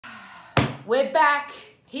We're back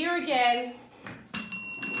here again.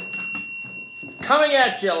 Coming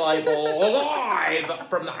at you, label, live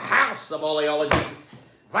from the house of oleology.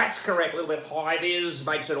 That's correct, a little bit high vis,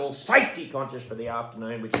 makes it all safety conscious for the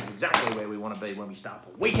afternoon, which is exactly where we want to be when we start the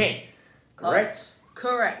weekend. Correct?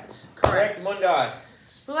 Correct. Mundo.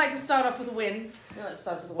 We like to start off with a win. Let's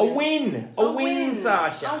start off with a win. A win,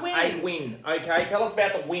 Sasha. A win. A win. Okay, tell us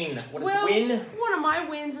about the win. What is the win? One of my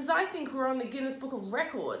wins is I think we're on the Guinness Book of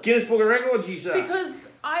Records. Guinness Book of Records, you say? Because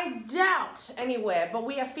I doubt anywhere, but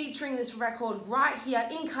we are featuring this record right here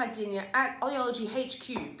in Cardinia at Oleology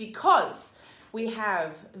HQ because we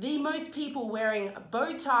have the most people wearing a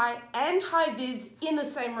bow tie and high vis in the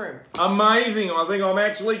same room. Amazing. I think I'm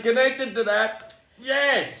actually connected to that.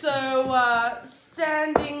 Yes. So,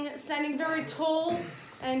 standing very tall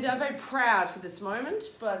and very proud for this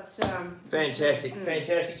moment, but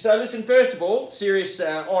fantastic. So listen, first of all, serious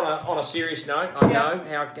on a serious note. I know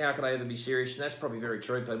how could I ever be serious? And that's probably very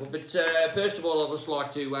true, people. But first of all, I'd just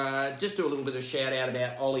like to just do a little bit of shout out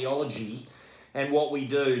about oleology and what we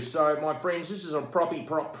do. So, my friends, this is a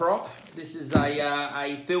prop. This is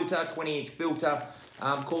a filter, 20-inch filter.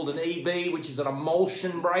 Called an EB, which is an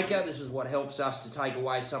emulsion breaker. This is what helps us to take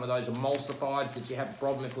away some of those emulsifieds that you have a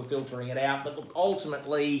problem if we're filtering it out. But look,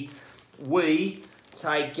 ultimately, we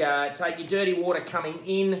take your dirty water coming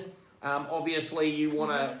in. Obviously, you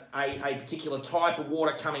want a particular type of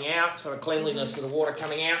water coming out, so a cleanliness of the water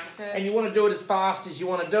coming out, and you want to do it as fast as you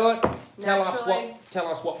want to do it. Tell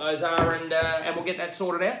us what those are, and we'll get that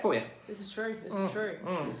sorted out for you. This is true. This is true.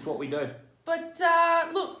 It's what we do. But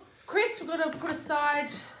look. Chris, we've got to put aside,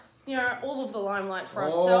 all of the limelight for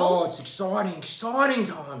ourselves. Oh, it's exciting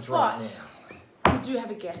times right now. We do have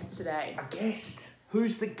a guest today. A guest?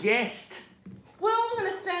 Who's the guest? Well, I'm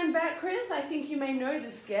going to stand back, Chris. I think you may know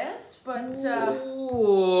this guest, but...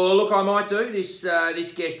 Oh, look, I might do. This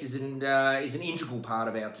guest is an integral part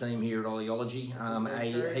of our team here at Oleology.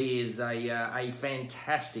 He is a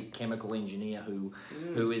fantastic chemical engineer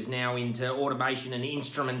who is now into automation and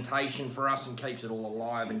instrumentation for us and keeps it all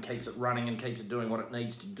alive and keeps it running and keeps it doing what it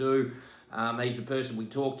needs to do. He's the person we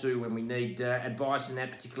talk to when we need advice in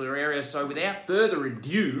that particular area. So without further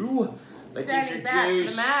ado... Let's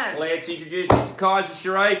introduce Mr. Qaiser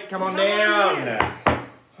Sharif. Come on down.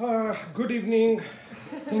 Good evening.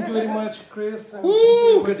 Thank you very much, Chris. And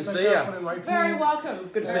good to see you. Very welcome.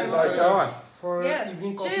 Good to see you bow tie. Yes.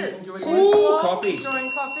 Evening coffee. Cheers. Coffee.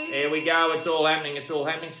 Enjoying coffee. There we go. It's all happening.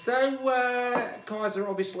 So, Qaiser,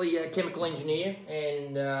 obviously a chemical engineer,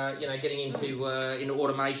 and getting into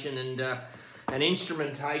automation and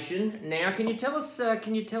instrumentation. Now, can you tell us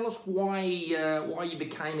why you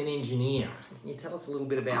became an engineer? Can you tell us a little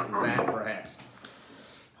bit about that, perhaps?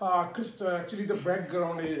 Chris, actually the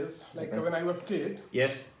background is, when I was a kid,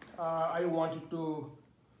 yes, I wanted to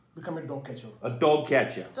become a dog catcher. A dog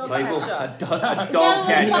catcher. Dog catcher. A dog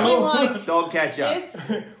catcher. Something like dog catcher. Yes.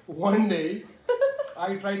 One day,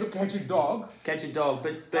 I tried to catch a dog.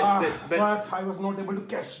 But I was not able to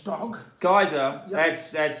catch dog. Qaiser,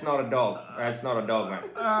 that's not a dog. That's not a dog, mate.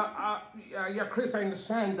 Yeah, Chris, I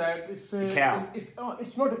understand that it's a cow.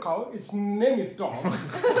 It's not a cow. Its name is dog.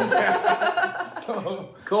 So,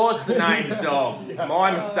 of course, the name's dog. Yeah.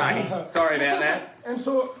 My mistake. Sorry about that. And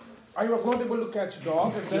so I was not able to catch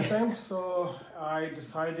dog at that time. So I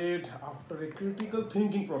decided after a critical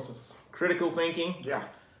thinking process. Critical thinking. Yeah.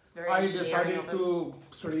 I decided to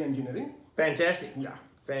study engineering. Fantastic. Yeah.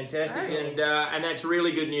 Fantastic. And that's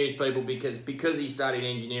really good news, people, because he studied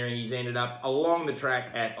engineering, he's ended up along the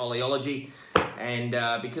track at Oleology. And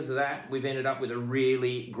because of that, we've ended up with a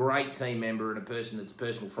really great team member and a person that's a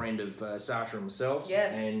personal friend of Sasha and myself.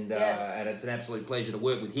 Yes. And it's an absolute pleasure to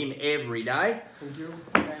work with him every day. Thank you.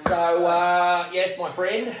 So, yes, my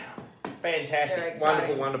friend. Fantastic.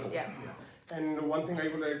 Wonderful. Yeah. And one thing I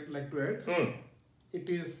would like to add. It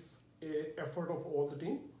is an effort of all the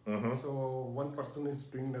team. So one person is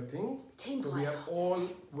doing the thing. Team so we are all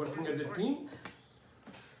working as a team.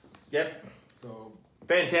 Yep. So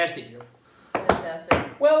fantastic. Yep.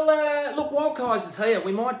 Fantastic. Well, look, while Qaiser's here,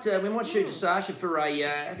 we might shoot to Sasha for a.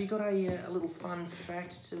 Have you got a little fun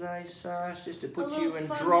fact today, Sasha? Just to put you and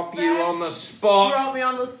drop you on the spot. Drop me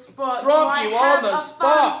on the spot. Drop you on the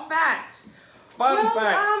spot. Fun fact. Fun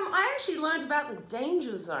fact. I actually learned about the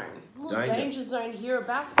danger zone. A little danger zone here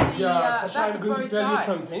about the I'm bow going to tell you tie.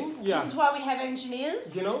 something. Yeah. This is why we have engineers.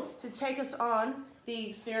 To take us on the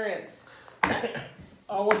experience.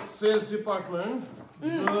 Our sales department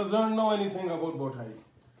doesn't know anything about bow tie.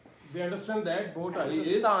 they understand that bow tie This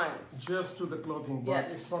is is science. just to the clothing, but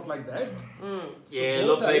Yes. it's not like that. Yeah, bow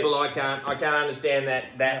look, tie- people, I can't understand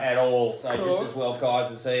that at all. So just as well,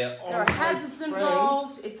 Qaiser's here. All There are my hazards friends-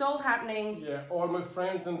 involved. It's all happening. Yeah, all my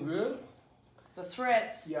friends and wear. The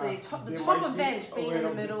threats, Yeah, the top they top might be event being in aware the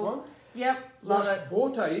of this middle. one. Yep, love it. Bow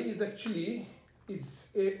tie is actually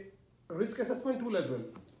a risk assessment tool as well.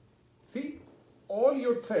 See, all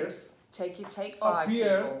your threats Take 5,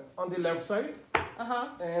 appear people. on the left side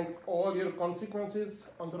and all your consequences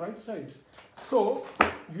on the right side. So,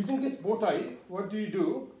 using this bow tie, what do?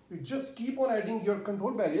 You just keep on adding your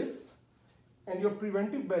control barriers and your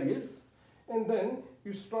preventive barriers, and then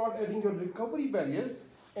you start adding your recovery barriers,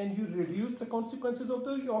 and you reduce the consequences of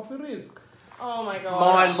your risk. Oh my god.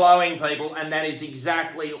 Mind blowing, people, and that is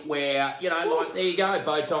exactly where, you know, like, there you go,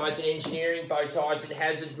 bow ties in engineering, bow ties in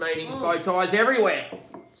hazard meetings, bow ties everywhere.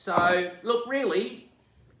 So, look, really,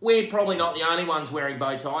 we're probably not the only ones wearing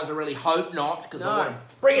bow ties. I really hope not, because I want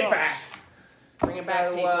to bring it back. Bring it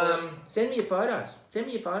back, people. Send me your photos. Send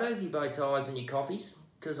me your photos of your bow ties and your coffees,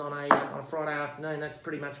 because on a Friday afternoon, that's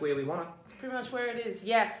pretty much where we want it. It's pretty much where it is,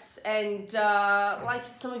 yes. And like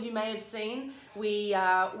some of you may have seen, we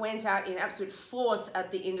went out in absolute force at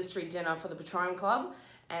the industry dinner for the Petroleum Club,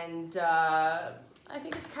 and I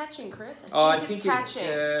think it's catching, Chris. I think it's catching.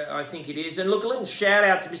 I think it is. And look, a little shout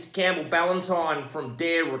out to Mr. Campbell Ballantyne from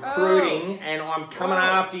Dare Recruiting. And I'm coming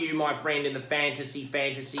after you, my friend, in the fantasy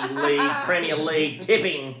league, Premier League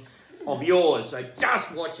tipping of yours. So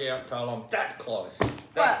just watch out, Tal. I'm that close.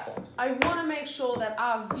 That close. I want to make sure that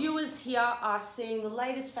our viewers here are seeing the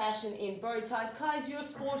latest fashion in bow ties. Kais, you're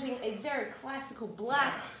sporting a very classical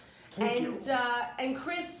black. And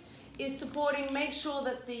Chris is supporting. Make sure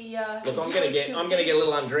that the look, I'm gonna get a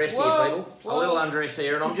little undressed here, people. Whoa. A little undressed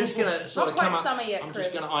here, and I'm just gonna sort of come up. Not quite summer yet, I'm Chris.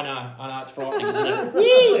 just gonna. I know, it's frightening, isn't it?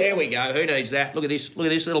 Woo! There we go. Who needs that? Look at this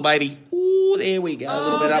little baby. Ooh, there we go. A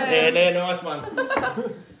little bit up there. Nice one.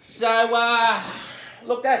 So,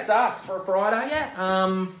 look, that's us for a Friday. Yes.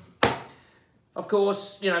 Of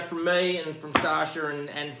course, you know, from me and from Saasha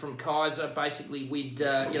and from Qaiser, basically, we'd, you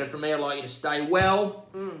know, from me, I'd like you to stay well,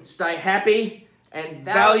 stay happy, and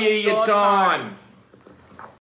value your time.